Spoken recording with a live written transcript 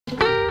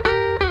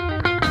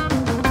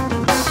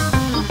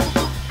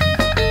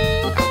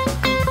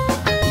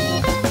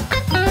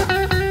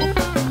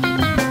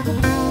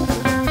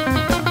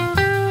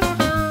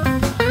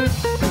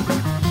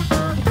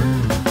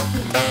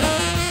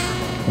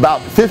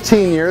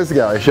15 years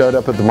ago, I showed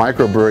up at the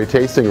microbrewery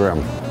tasting room,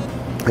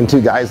 and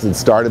two guys had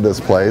started this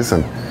place,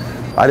 and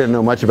I didn't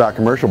know much about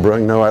commercial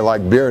brewing. Knew I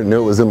liked beer, and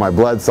knew it was in my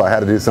blood, so I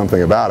had to do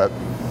something about it.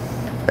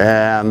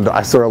 And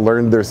I sort of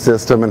learned their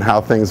system and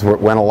how things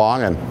went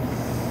along, and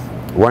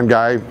one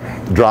guy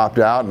dropped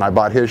out, and I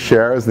bought his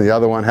shares, and the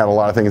other one had a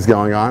lot of things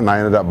going on, and I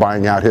ended up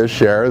buying out his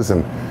shares,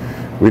 and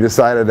we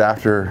decided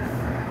after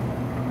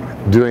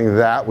doing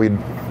that, we'd,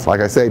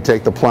 like I say,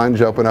 take the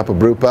plunge, open up a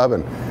brew pub,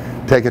 and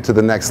take it to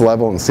the next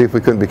level and see if we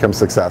couldn't become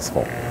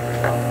successful.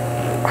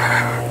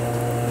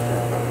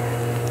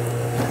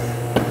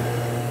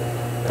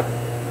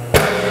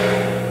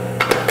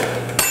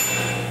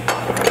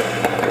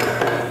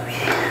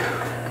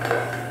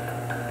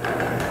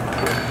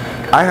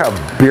 I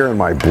have beer in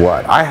my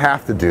blood. I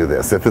have to do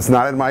this. If it's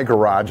not in my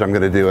garage, I'm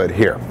going to do it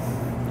here.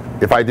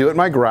 If I do it in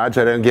my garage,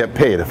 I don't get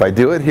paid. If I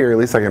do it here, at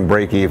least I can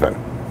break even.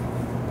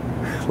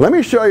 Let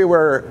me show you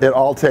where it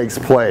all takes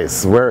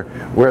place, where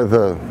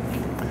the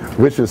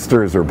witches'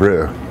 stirs are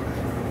brewed.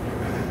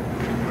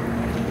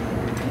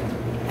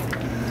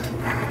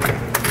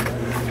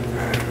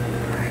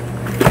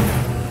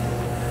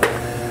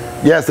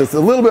 Yes, it's a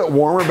little bit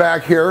warmer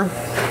back here,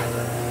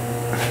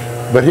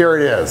 but here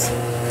it is.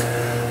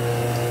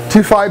 2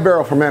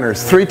 5-barrel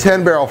fermenters, 3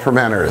 10-barrel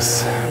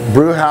fermenters,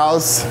 brew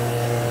house,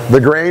 the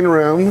grain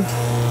room.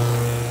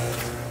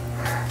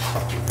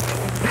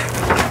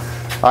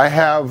 I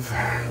have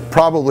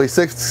probably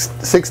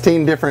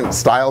 16 different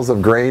styles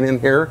of grain in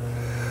here.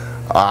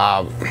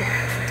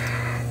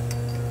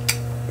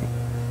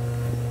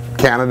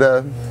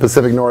 Canada,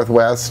 Pacific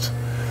Northwest,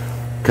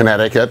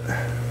 Connecticut.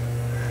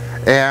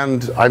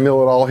 And I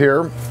mill it all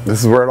here.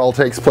 This is where it all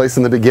takes place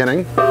in the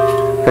beginning.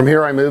 From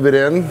here I move it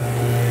in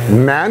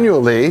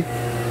manually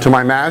to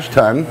my mash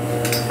tun.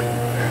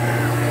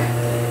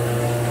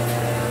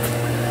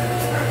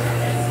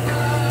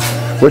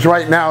 Which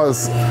right now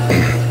is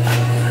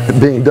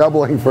being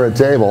doubling for a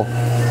table.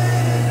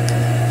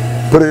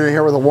 Put it in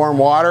here with the warm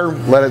water,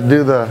 let it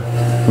do the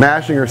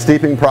mashing or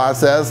steeping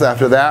process.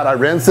 After that, I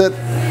rinse it,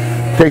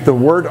 take the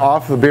wort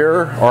off the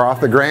beer or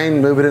off the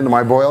grain, move it into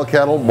my boil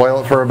kettle,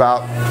 boil it for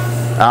about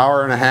an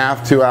hour and a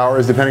half, 2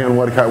 hours, depending on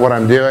what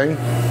I'm doing.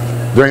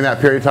 During that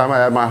period of time, I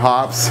add my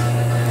hops.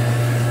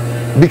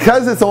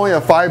 Because it's only a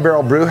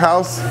 5-barrel brew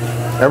house,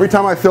 every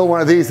time I fill one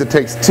of these, it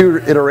takes 2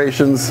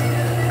 iterations.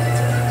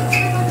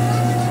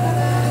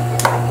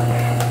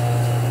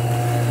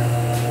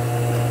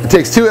 It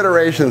takes 2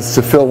 iterations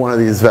to fill one of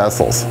these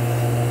vessels.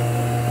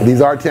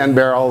 These are 10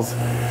 barrels.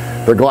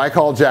 They're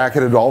glycol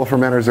jacketed. All the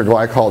fermenters are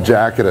glycol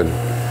jacketed.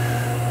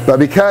 But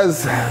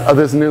because of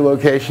this new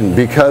location,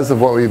 because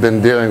of what we've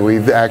been doing,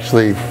 we've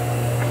actually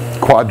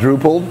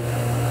quadrupled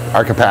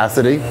our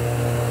capacity.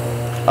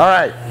 All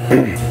right.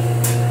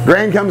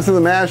 Grain comes to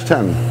the mash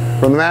tun.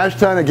 From the mash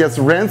tun, it gets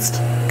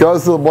rinsed,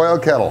 goes to the boil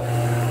kettle.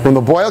 From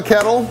the boil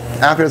kettle,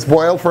 after it's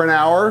boiled for an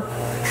hour,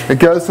 it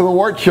goes to the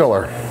wort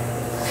chiller,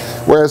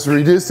 where it's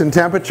reduced in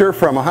temperature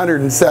from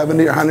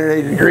 170 or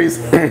 180 degrees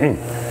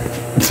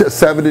to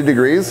 70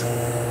 degrees,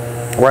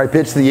 where I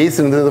pitch the yeast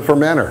into the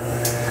fermenter.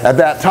 At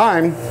that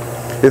time,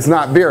 it's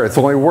not beer, it's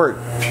only wort.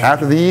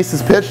 After the yeast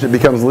is pitched, it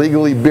becomes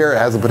legally beer. It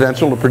has the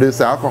potential to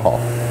produce alcohol.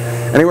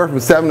 Anywhere from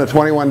 7 to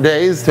 21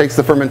 days takes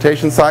the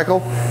fermentation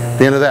cycle. At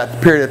the end of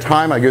that period of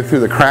time, I go through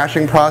the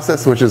crashing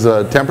process, which is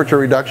a temperature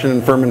reduction in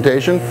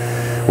fermentation,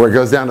 where it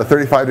goes down to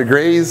 35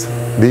 degrees.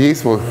 The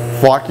yeast will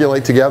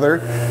flocculate together,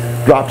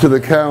 drop to the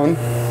cone.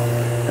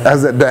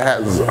 As it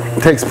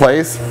takes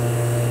place,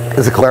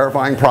 it's a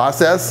clarifying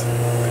process.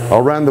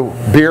 I'll run the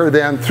beer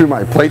then through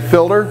my plate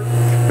filter,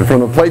 and from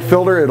the plate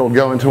filter, it'll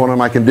go into one of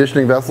my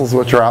conditioning vessels,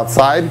 which are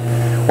outside,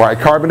 where I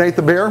carbonate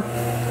the beer.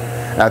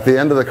 At the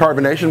end of the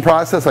carbonation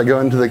process, I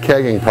go into the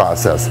kegging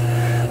process.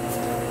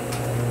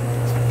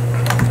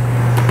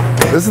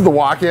 This is the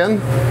walk-in.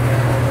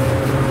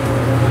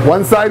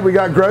 One side we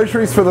got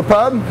groceries for the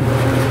pub.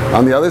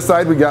 On the other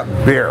side we got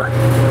beer.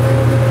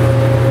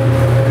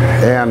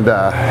 And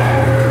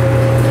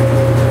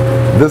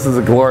this is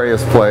a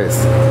glorious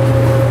place.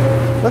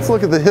 Let's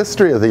look at the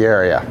history of the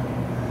area.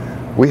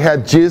 We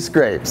had juice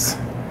grapes,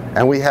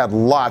 and we had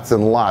lots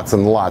and lots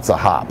and lots of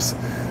hops.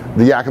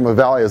 The Yakima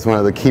Valley is one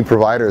of the key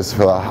providers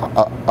for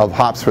of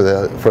hops for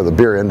the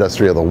beer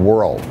industry of the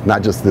world,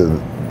 not just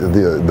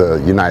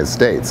the United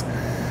States.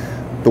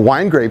 The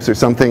wine grapes are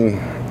something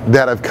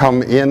that have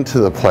come into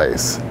the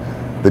place.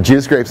 The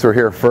juice grapes were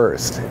here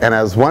first, and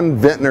as one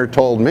vintner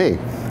told me,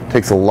 it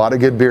takes a lot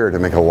of good beer to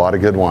make a lot of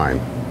good wine.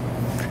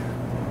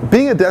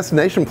 Being a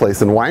destination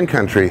place in wine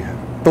country,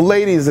 the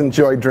ladies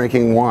enjoy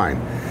drinking wine,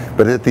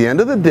 but at the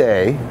end of the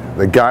day,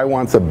 the guy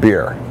wants a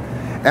beer,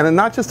 and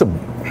not just a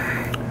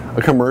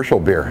commercial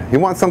beer. He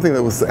wants something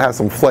that has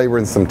some flavor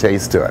and some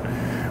taste to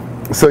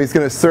it. So he's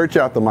going to search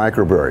out the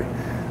microbrewery.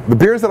 The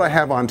beers that I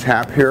have on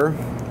tap here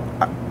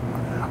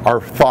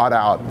are thought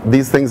out.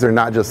 These things are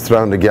not just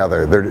thrown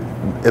together.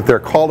 If they're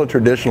called a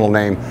traditional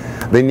name,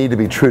 they need to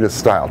be true to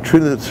style, true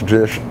to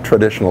the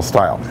traditional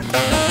style.